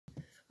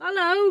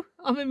Hello,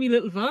 I'm in my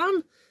little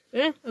van,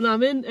 and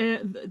I'm in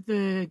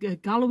the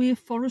Galloway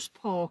Forest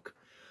Park.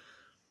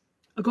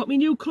 I got my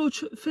new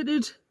clutch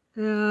fitted,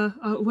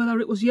 whether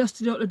it was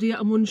yesterday or today,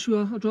 I'm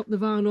unsure. I dropped the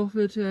van off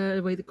at,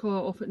 the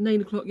car off at 9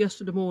 o'clock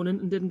yesterday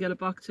morning and didn't get it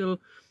back till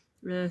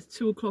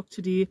 2 o'clock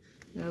today.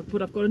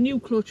 But I've got a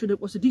new clutch and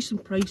it was a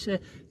decent price.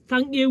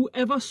 Thank you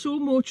ever so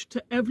much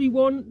to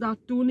everyone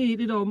that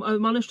donated or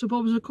managed to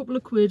bob us a couple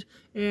of quid.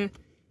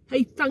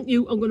 Hey, thank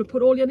you. I'm going to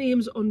put all your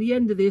names on the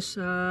end of this,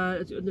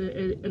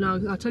 and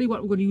I'll tell you what,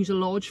 I'm going to use a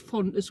large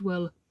font as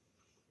well.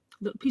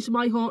 The piece of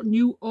my heart,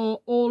 you are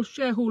all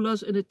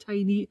shareholders in a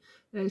tiny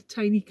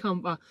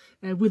camper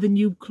with a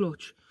new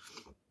clutch.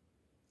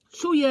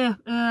 So yeah,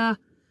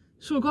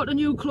 so I got a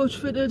new clutch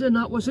fitted and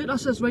that was it. I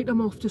says, right, I'm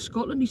off to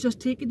Scotland. He says,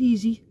 take it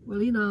easy.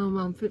 Well, you know,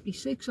 I'm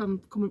 56,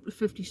 I'm coming up to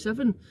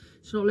 57.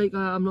 It's not like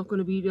I'm not going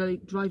to be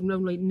like driving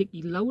around like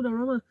Nicky Lauda,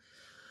 am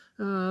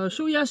I?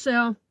 So yes,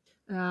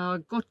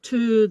 got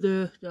to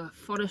the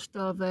forest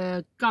of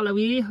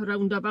Galloway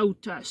around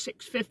about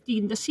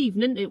 6:15 this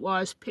evening. It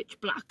was pitch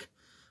black,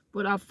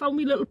 but I've found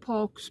my little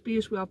park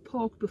space where I've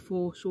parked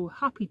before, so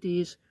happy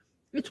days.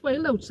 It's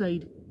wild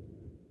outside.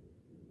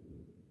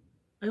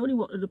 I only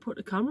wanted to put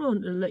the camera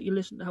on to let you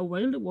listen to how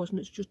wild it was, and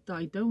it's just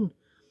died down.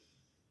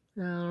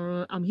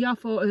 I'm here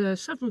for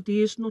several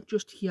days, not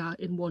just here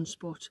in one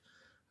spot,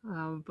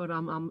 but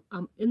I'm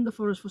in the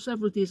forest for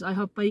several days. I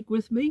have bike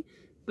with me.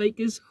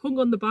 Bike is hung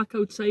on the back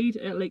outside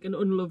like an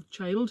unloved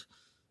child.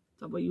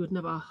 That way you would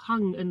never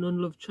hang an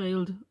unloved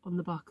child on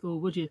the back though,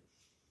 would you?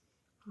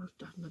 I'll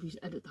maybe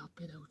edit that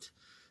bit out.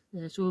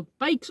 So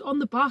bike's on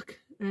the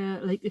back,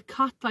 like a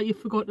cat that you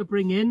forgot to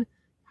bring in.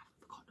 You haven't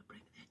forgotten to bring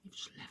it in, you've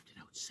just left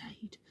it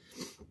outside.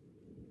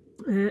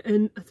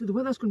 And the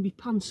weather's going to be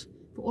pants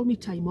for all my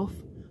time off.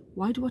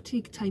 Why do I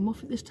take time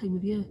off at this time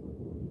of year?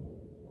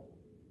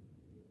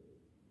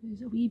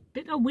 There's a wee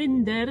bit of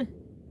wind there.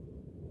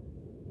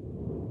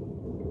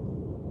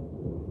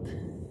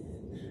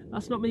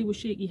 That's not me with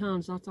shaky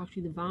hands, that's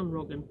actually the van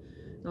rocking.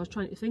 I was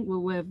trying to think, well,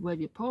 where have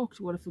you parked?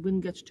 What if the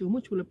wind gets too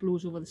much? Will it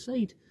blows over the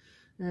side?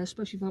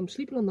 Especially if I'm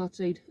sleeping on that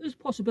side. There's a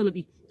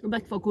possibility. I'm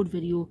back for a good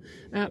video.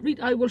 Right,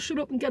 I will shut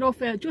up and get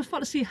off just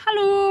for to say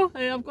hello.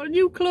 I've got a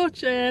new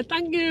clutch.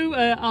 Thank you.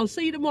 I'll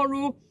see you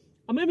tomorrow.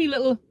 I'm in my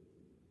little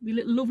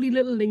lovely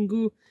little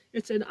Lingo.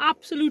 It's an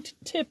absolute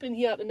tip in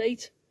here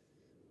tonight.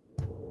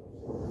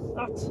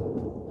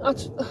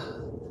 That's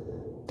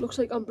looks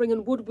like I'm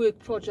bringing woodwork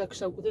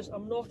projects out with this.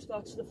 I'm not.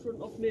 That's the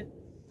front of my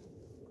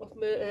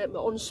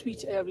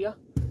ensuite area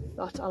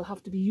that I'll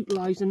have to be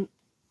utilising.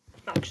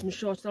 Action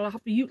shots that I'll have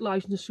to be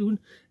utilising soon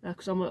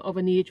because I'm of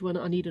an age when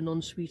I need an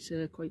ensuite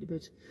quite a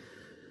bit.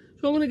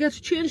 So I'm going to get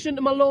changed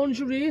into my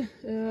lingerie.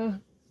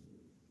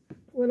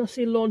 When I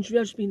say lingerie,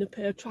 I just mean a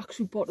pair of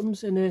tracksuit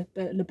bottoms and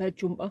a bed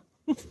jumper.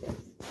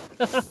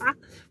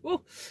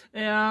 Oh,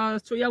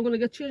 so yeah, I'm going to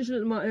get changed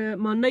into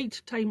my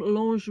nighttime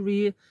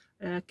lingerie.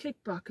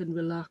 Kick back and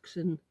relax,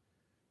 and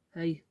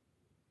hey,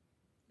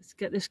 let's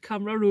get this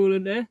camera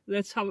rolling there.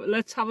 Let's have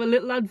a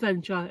little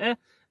adventure.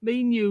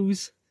 Me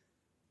news.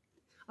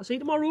 I'll see you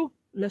tomorrow,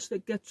 unless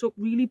it gets up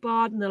really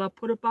bad, and then I'll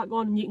put it back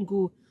on and you can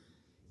go,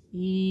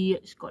 yeah,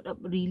 it's got up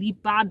really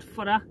bad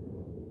for her.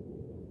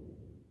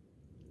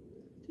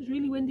 It's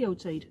really windy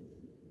outside.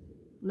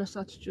 Unless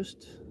that's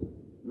just,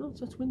 no,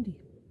 that's windy.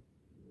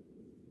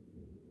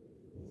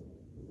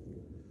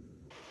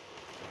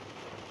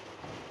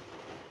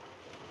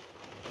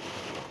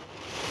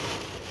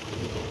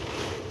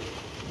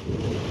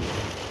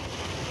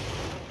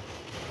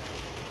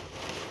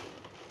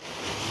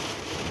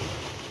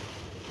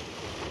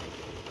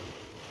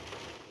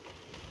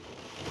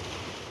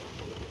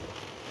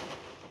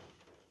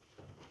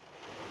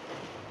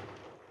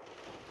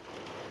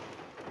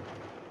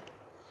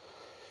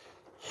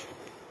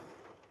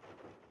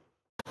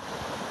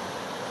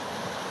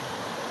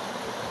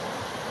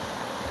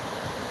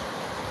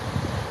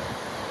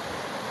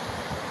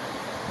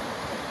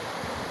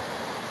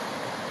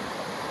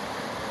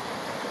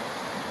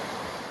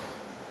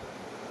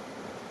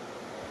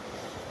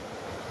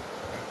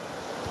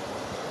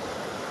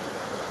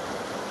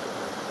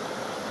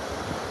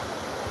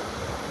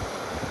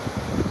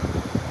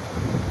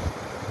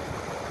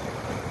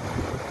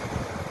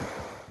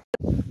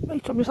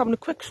 Right, I'm just having a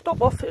quick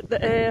stop off at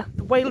the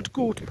Wild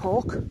Goat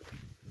Park.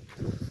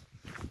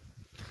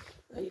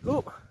 There you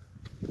go.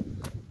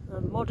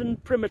 Modern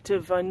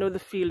primitive, I know the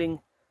feeling.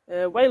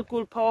 Wild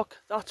Goat Park,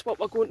 that's what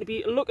we're going to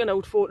be looking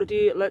out for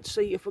today. Let's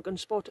see if we can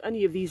spot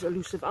any of these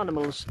elusive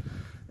animals.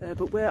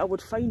 But where I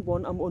would find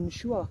one, I'm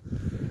unsure.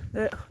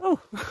 Oh,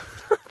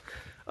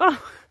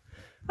 oh,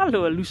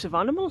 hello elusive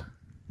animal.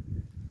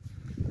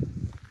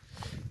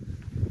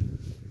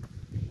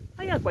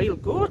 Hiya,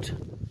 wild goat.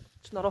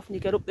 It's not often you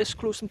get up this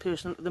close and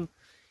personal to them.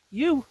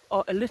 You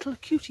are a little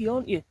cutie,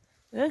 aren't you?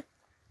 Eh?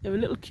 You're a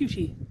little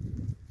cutie.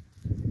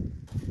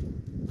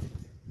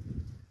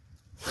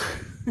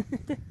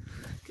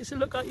 Kiss a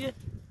look at you.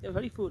 You're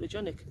very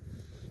photogenic.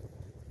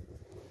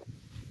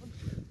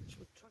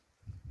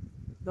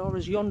 There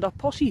is yonder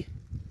posse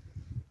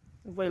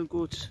of wild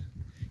goats.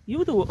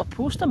 You though a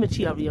poster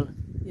material.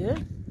 Yeah?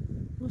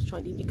 I was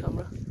trying to eat my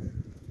camera.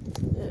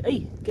 Hey,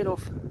 get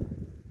off.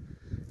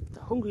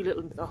 The hungry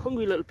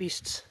little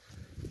beasts.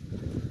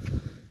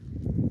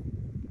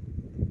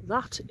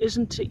 That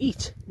isn't to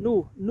eat.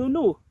 No, no,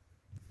 no.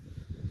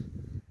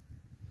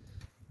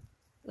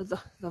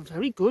 They're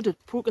very good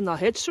at poking their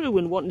heads through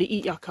and wanting to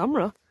eat your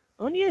camera,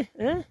 aren't you?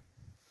 Eh?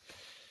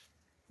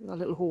 Their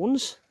little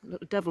horns,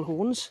 little devil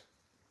horns.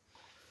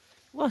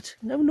 What?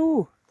 No,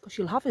 no, because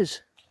you'll have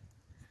his.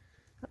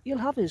 You'll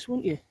have his,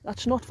 won't you?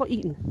 That's not for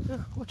eating.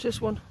 Yeah, watch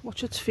this one.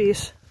 Watch its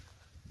face.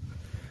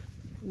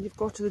 And you've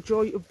got the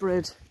joy of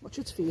bread. Watch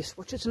its face.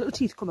 Watch its little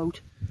teeth come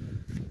out.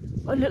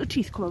 Oh, little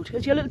teeth come out.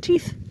 Here's your little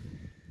teeth.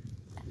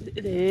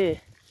 There.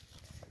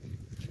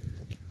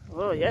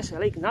 Oh yes, I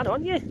like that,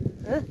 aren't you?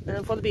 And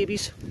then for the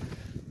babies.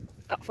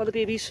 For the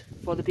babies.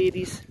 For the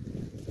babies.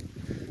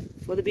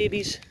 For the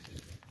babies.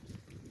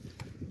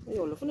 Oh,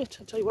 you're loving it.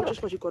 I'll tell you what, just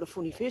because you've got a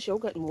funny face, you're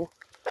getting more.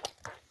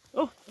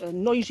 Oh, a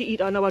noisy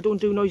eater. No, I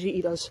don't do noisy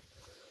eaters.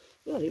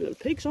 Oh, they're little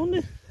pigs, aren't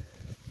they?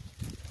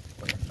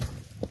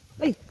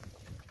 Hey.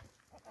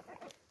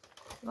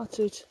 That's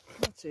it.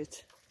 That's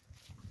it.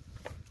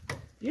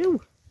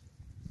 You.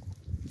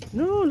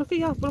 No, look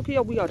at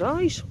your weird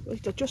eyes.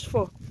 They're just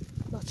for...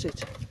 That's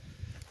it.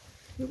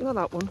 Look at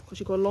that one,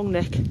 because you've got a long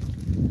neck.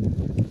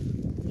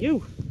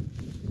 You.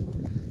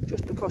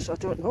 Just because I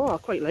don't know, I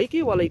quite like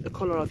you. I like the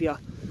colour of your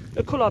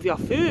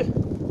fur.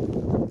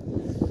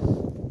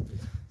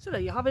 So there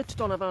you have it,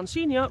 Donovan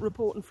Senior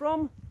reporting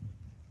from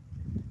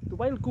the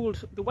Wild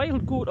Goat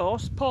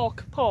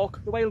Park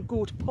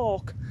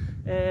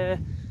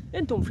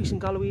in Dumfries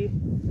and Galloway,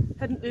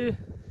 heading to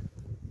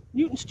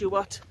Newton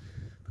Stewart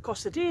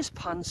because the day's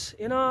pants,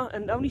 you know,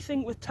 and the only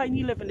thing with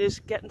tiny living is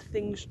getting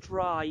things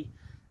dry.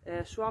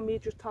 So I may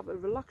just have a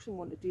relaxing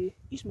one today,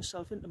 ease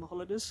myself into my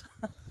holidays.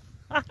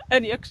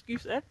 Any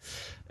excuse there.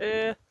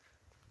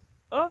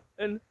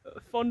 And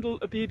fondle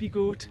a baby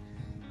goat.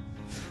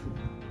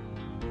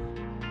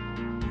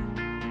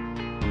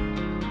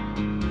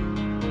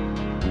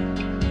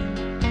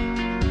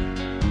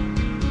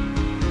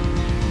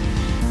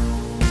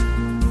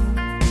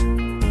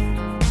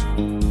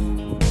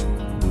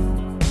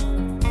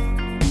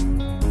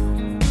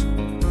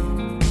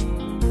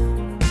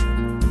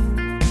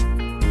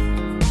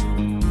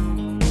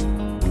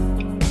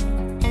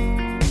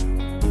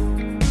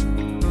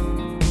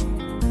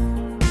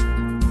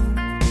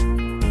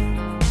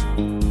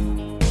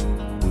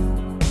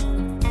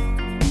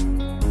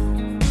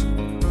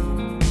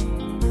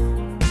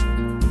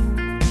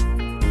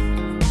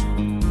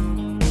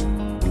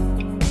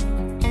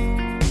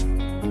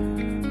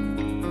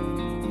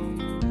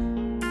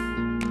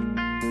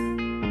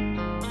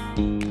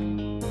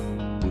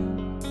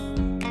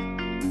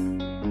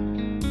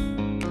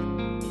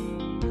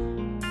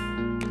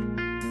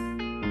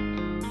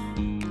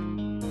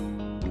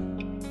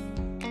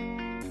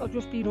 I've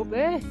just been up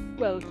there,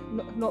 well,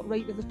 not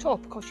right at the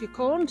top because you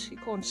can't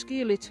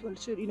scale it, well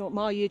certainly not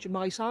my age and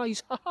my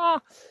size,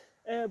 but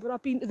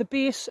I've been to the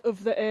base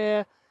of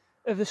the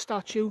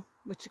statue,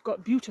 which has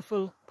got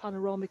beautiful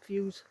panoramic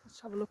views.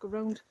 Let's have a look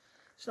around.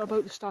 It's not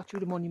about the statue,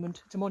 the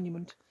monument, it's a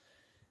monument.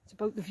 It's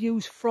about the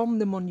views from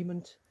the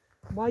monument.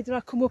 Why did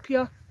I come up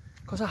here?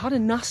 Because I had a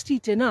nasty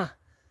dinner.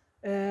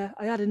 I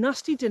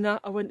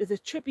went to the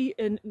Chippy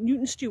in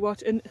Newton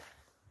Stewart, and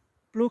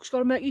bloke's got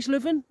to make his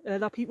living.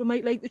 That people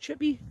might like the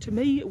chippy. To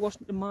me, it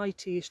wasn't to my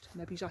taste.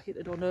 Maybe I hit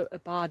it on a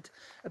bad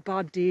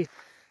day.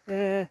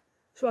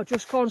 So I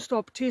just can't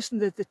stop tasting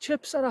the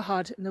chips that I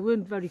had, and they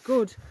weren't very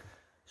good.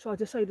 So I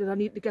decided I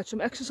need to get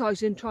some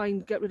exercise in, try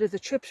and get rid of the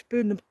chips,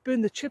 burn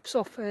the chips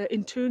off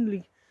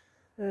internally.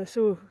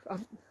 So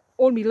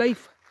all my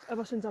life,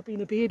 ever since I've been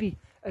a baby,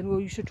 and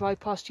we used to drive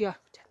past here. I'm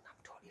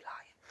totally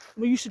lying.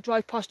 We used to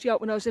drive past here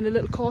when I was in a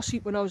little car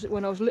seat when I was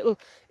little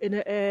in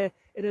a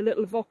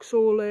little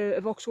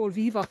Vauxhall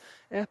Viva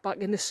back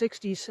in the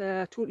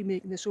 60s. Totally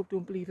making this up,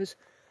 don't believe us.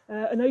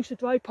 And I used to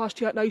drive past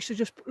here and I used to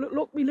just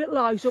look my little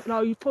eyes up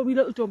now. You'd put me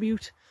little dumb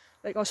mute,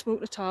 like I was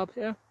smoking a tab,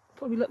 yeah.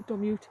 Put me little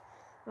dumb mute.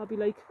 I'd be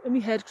like, in my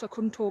head, because I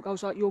couldn't talk, I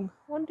was that young.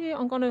 One day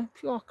I'm going to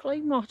pure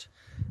climb that.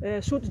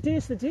 So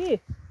today's the day.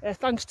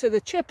 Thanks to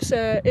the chips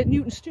at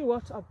Newton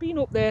Stewart. I've been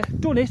up there,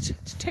 done it.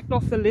 It's ticked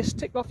off the list,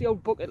 ticked off the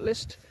old bucket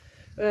list.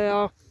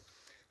 About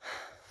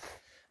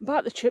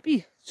the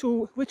chippy.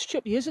 So which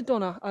chippy is it,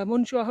 Donna? I'm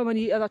unsure how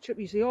many other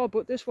chippies there are,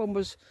 but this one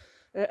was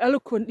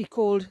eloquently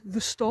called the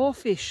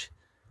Starfish.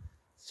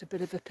 It's a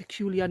bit of a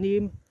peculiar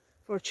name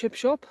for a chip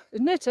shop,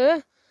 isn't it?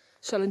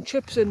 Selling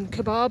chips and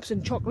kebabs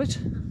and chocolate.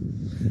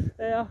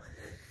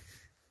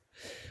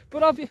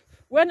 But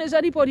when has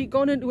anybody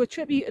gone into a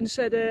chippy and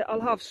said,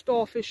 I'll have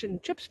starfish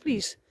and chips,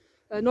 please?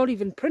 Not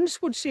even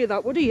Prince would say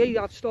that, would he? He'd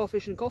have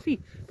starfish and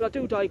coffee. But I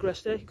do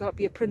digress there. You've got to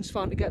be a Prince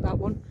fan to get that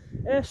one.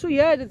 So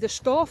yeah, the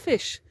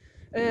starfish.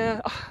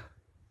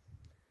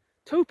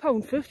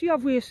 £2.50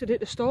 I've wasted it,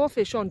 the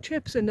starfish on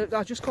chips, and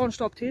I just can't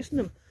stop tasting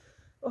them.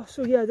 Oh,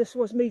 so yeah, this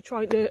was me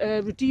trying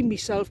to redeem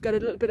myself, get a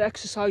little bit of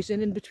exercise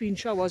in between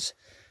showers.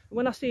 And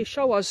when I say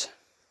showers,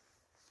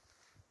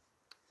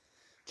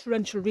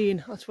 torrential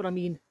rain, that's what I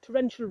mean,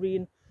 torrential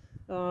rain.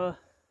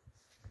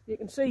 You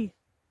can see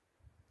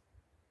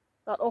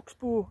that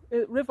oxbow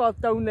river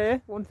down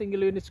there, one thing you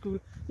learn at school.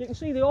 You can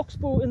see the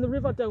oxbow in the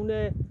river down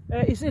there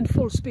is in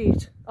full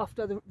spate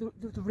after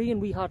the rain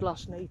we had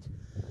last night.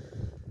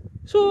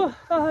 So,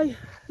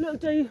 little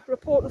day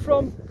reporting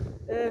from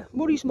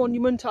Murray's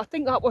Monument. I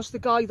think that was the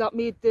guy that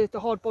made the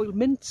hard-boiled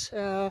mince,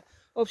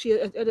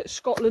 obviously at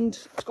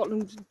Scotland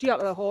dear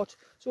to the heart.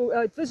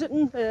 So,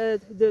 visiting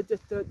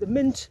the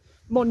mint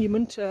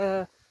monument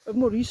of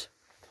Murray's.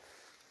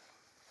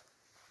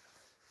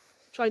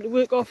 Trying to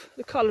work off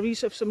the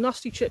calories of some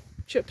nasty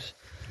chips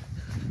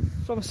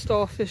from a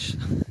starfish.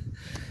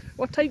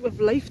 What type of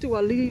life do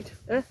I lead?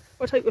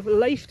 What type of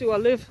life do I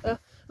live?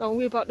 Now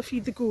we're about to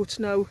feed the goats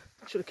now.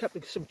 I should have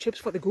kept some chips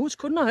for the goats,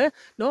 couldn't I?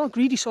 No,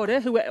 greedy sod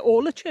who ate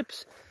all the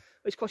chips.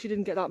 It's because you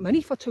didn't get that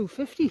many for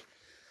 £2.50.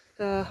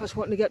 I was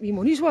wanting to get me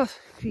money's worth.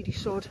 Greedy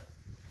sod.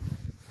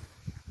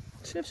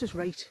 Serves us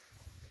right.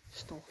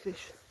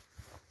 Starfish.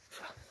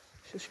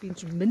 Just been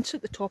some mince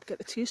at the top, get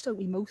the taste out of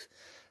my mouth.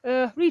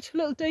 Right,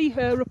 little day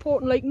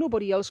reporting like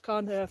nobody else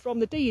can from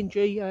the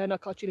D&G, and I'll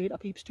catch you later,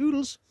 peeps.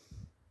 Toodles.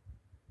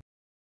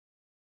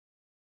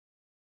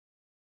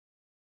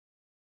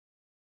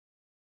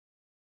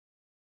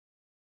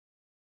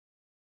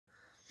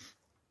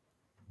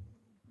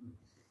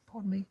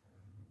 Pardon me.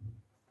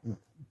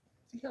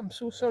 Yeah, I'm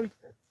so sorry.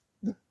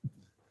 It's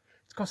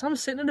because I'm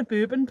sitting in a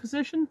bourbon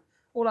position.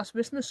 All that's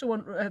missing is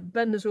someone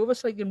bending us over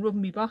so they can rub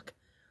me back.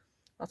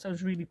 That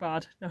sounds really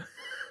bad. No.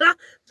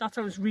 That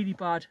sounds really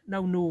bad.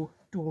 Now, no,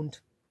 don't.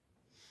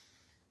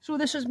 So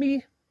this is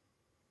me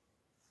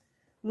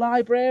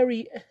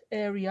library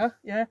area,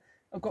 yeah.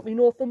 I've got my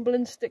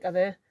Northumberland sticker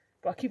there,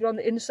 but I keep it on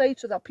the inside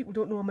so that people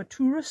don't know I'm a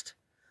tourist.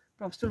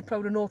 But I'm still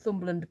proud of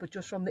Northumberland, but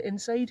just from the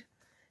inside.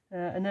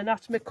 And then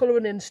that's my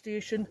colouring in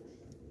station.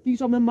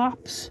 These are my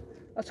maps.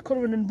 That's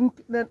colouring in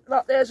book. And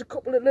then there's a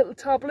couple of little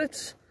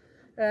tablets.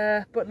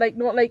 But like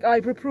not like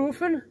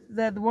ibuprofen.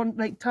 They're the one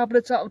like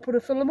tablets that'll put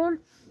a film on.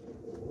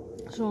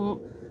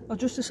 So I've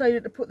just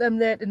decided to put them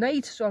there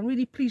tonight. So I'm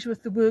really pleased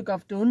with the work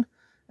I've done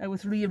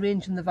with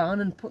rearranging the van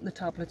and putting the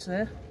tablets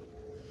there.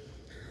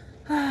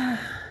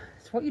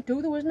 It's what you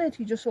do though, isn't it?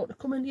 You just sort of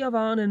come into your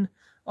van, and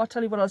I'll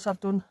tell you what else I've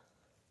done.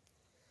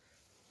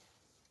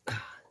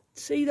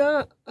 See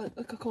that? I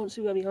can't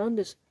see where my hand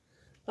is.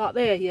 That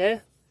there, yeah.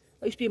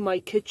 That used to be in my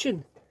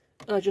kitchen.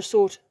 And I just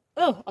thought,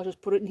 oh, I'll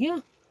just put it in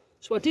here.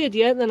 So I did,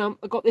 yeah. And then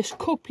I got this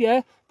cup,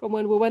 yeah, from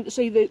when we went to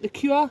see the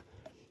Cure,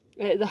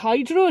 the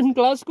Hydro in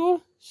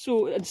Glasgow.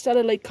 So instead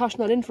of like cashing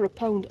that in for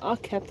 £1, I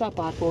kept that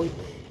bad boy.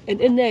 And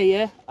in there,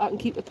 yeah, I can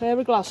keep a pair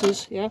of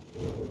glasses, yeah.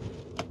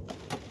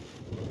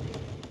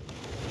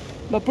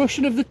 My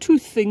brushing of the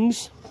tooth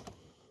things.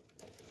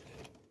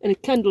 And a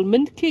Kendall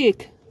mint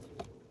cake.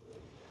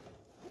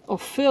 Oh,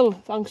 Phil.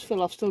 Thanks,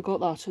 Phil. I've still got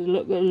that. So a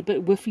little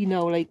bit whiffy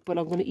now, like, but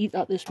I'm going to eat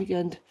that this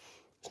weekend.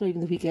 It's not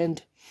even the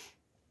weekend.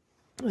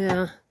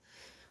 Yeah.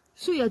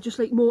 So, yeah, just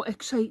like more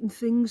exciting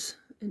things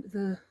into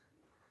the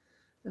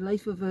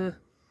life of a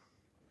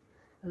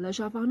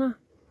leisure vanner.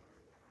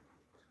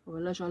 Or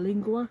a leisure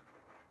lingoer.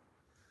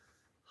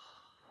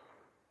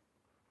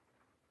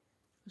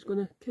 I was going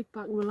to kick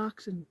back and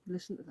relax and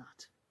listen to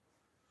that.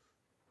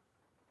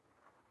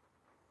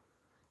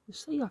 You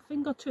see, I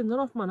think I turned that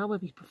off, man. I will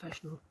be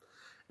professional.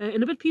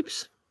 In a bit,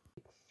 peeps.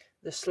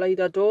 The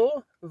slider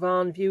door,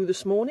 van view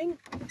this morning.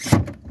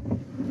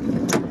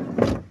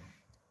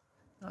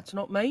 That's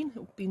not mine,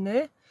 it's been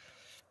there.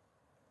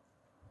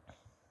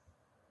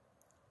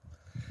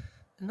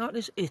 And that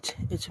is it.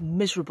 It's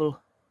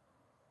miserable.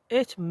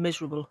 It's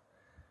miserable.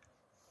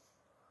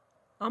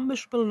 I'm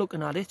miserable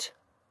looking at it.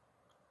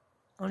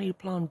 I need a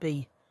plan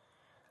B.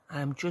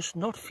 I am just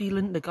not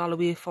feeling the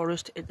Galloway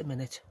Forest at the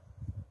minute.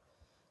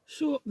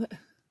 So,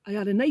 I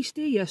had a nice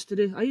day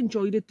yesterday. I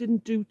enjoyed it,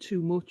 didn't do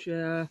too much.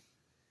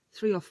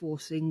 3 or 4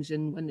 things,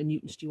 and went to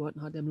Newton Stewart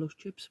and had them lush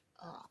chips.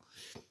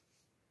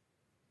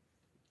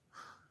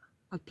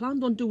 I'd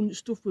planned on doing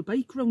stuff with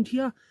bike round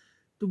here.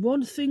 The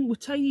one thing with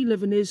tiny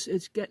living is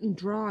it's getting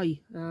dry.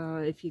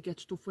 If you get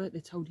stuff wet,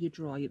 it's how do you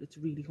dry it? It's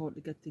really hard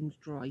to get things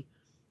dry.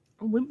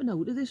 I'm wimping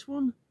out of this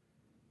one.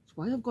 That's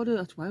why I've got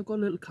a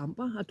little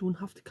camper. I don't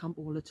have to camp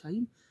all the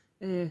time.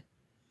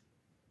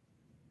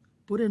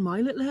 But in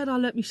my little head, I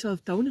let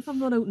myself down if I'm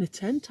not out in a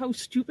tent. How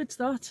stupid's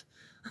that?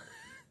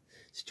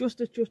 It's just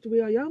the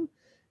way I am.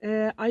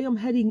 I am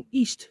heading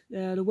east.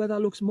 The weather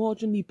looks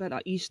marginally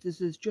better east.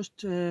 There's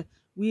just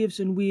waves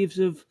and waves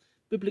of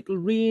biblical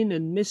rain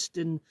and mist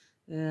and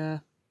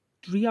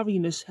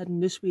dreariness heading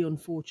this way,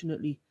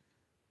 unfortunately.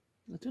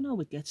 I don't know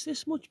how it gets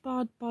this much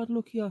bad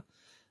luck here.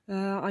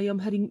 I am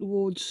heading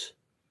towards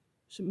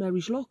St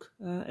Mary's Loch,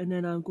 and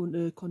then I'm going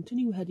to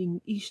continue heading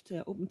east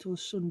up until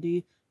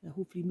Sunday.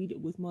 Hopefully meet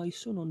up with my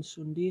son on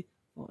Sunday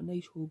for a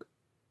nice hug.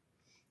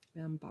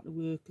 Back to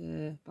work,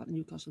 back to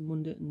Newcastle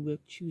Monday and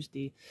work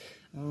Tuesday.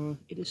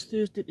 It is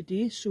Thursday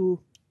today, so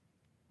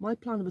my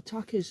plan of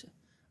attack is,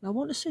 I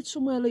want to sit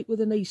somewhere like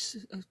with a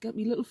nice, get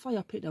me little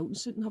fire pit out and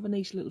sit and have a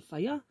nice little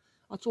fire.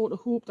 I sort of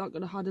hoped I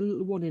could have had a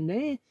little one in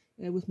there,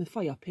 with my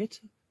fire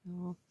pit.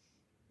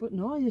 But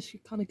no, I just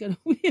kind of get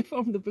away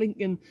from the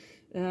blinking.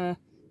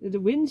 The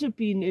winds have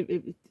been,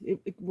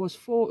 it was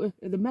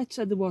the Met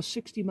said there was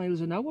 60 miles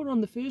an hour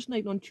on the first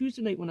night, on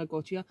Tuesday night when I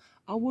got here.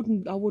 I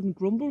wouldn't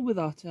grumble with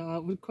that. I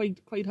would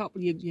quite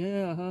happily,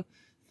 yeah,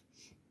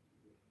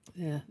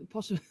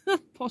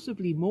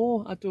 possibly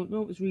more. I don't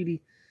know. It was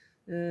really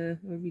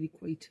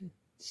quite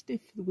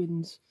stiff, the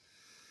winds.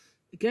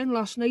 Again,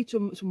 last night,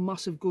 some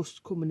massive gusts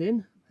coming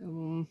in.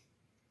 And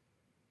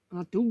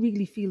I don't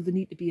really feel the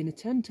need to be in a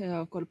tent.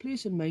 I've got a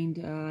place in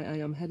mind. I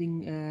am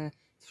heading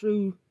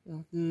through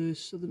the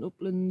southern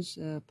uplands,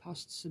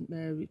 past St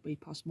Mary,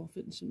 past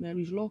Moffat and St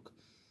Mary's Lock.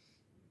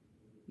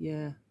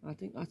 Yeah, I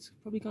think that's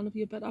probably going to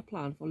be a better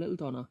plan for Little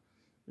Donna.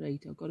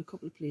 Right, I've got a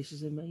couple of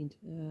places in mind.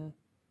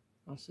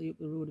 I'll see you up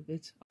the road a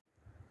bit.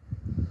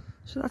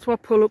 So that's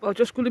what pull up. I'm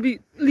just going to be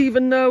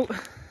leaving now.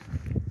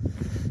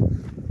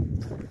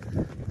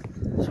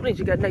 Sometimes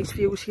you get nice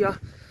views here.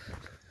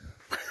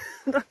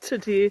 Not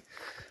today.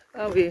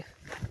 Out here.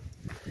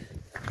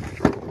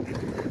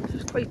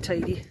 It's quite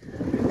tidy.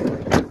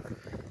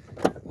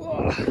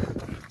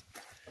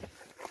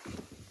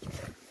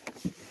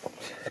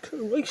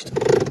 Christ.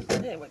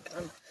 There we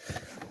go.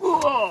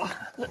 Oh,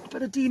 a little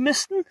bit of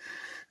demisting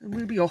and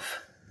we'll be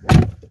off.